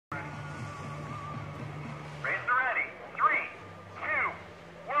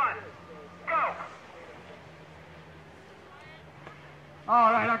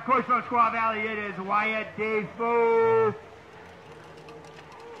All right, on course from Squaw Valley, it is Wyatt DeFoe.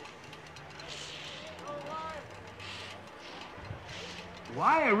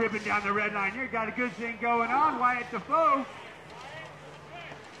 Wyatt ripping down the red line here. Got a good thing going on, Wyatt DeFoe.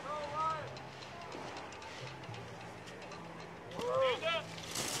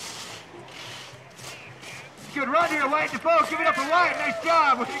 Good run here, Wyatt DeFoe. Give it up for Wyatt. Nice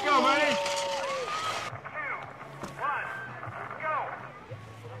job. Way to go, buddy. 2, 1, go.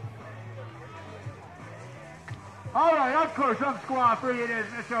 All right, on course from Squaw 3, it is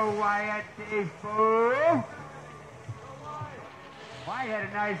Mr. Wyatt DeFoe. Wyatt had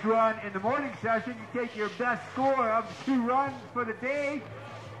a nice run in the morning session. You take your best score of the 2 runs for the day.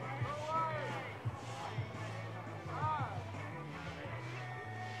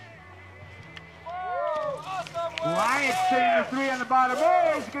 Wyatt sitting the 3 on the bottom.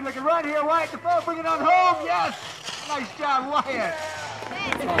 Oh, it's a good looking run here. Wyatt DeFoe bring it on home. Yes. Nice job, Wyatt.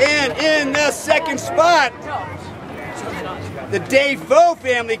 And in the second spot, the DeFoe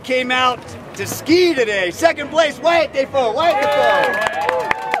family came out to ski today. Second place, Wyatt DeFoe. Wyatt DeFoe.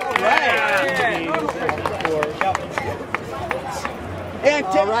 All right. And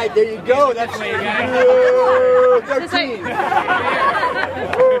all right, there you go. That's 13.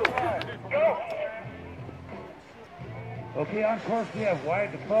 Okay, on course we have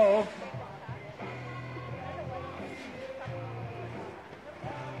Wyatt DeFoe.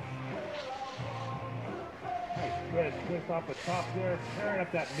 Nice spread twist off the top there, tearing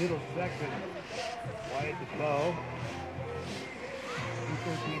up that middle section. Wyatt DeFoe.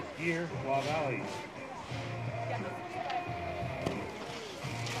 213 skier, Squaw Valley.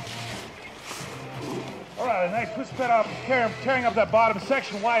 All right, a nice twist spread off, tearing up that bottom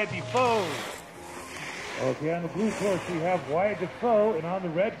section, Wyatt DeFoe. Okay, on the blue course we have Wyatt DeFoe, and on the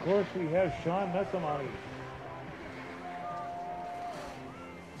red course we have Sean Messamani.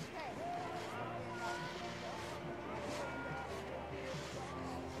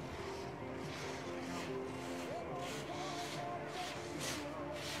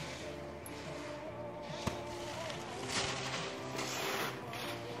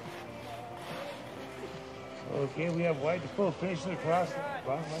 Okay, we have Wyatt DeFoe finishing across the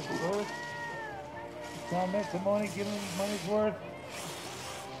bottom right of the course. Sean Messamani giving him his money's worth.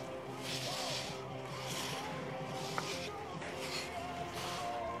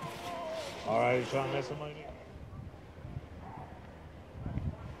 All right, Sean Messamani.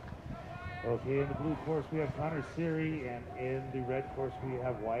 Okay, in the blue course we have Connor Siri, and in the red course we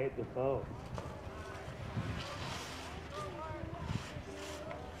have Wyatt DeFoe.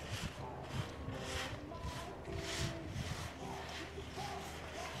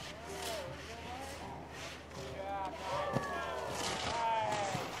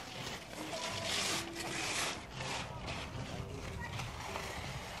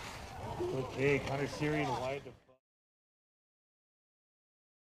 Okay, Connor Siri and Wyatt DeFoe.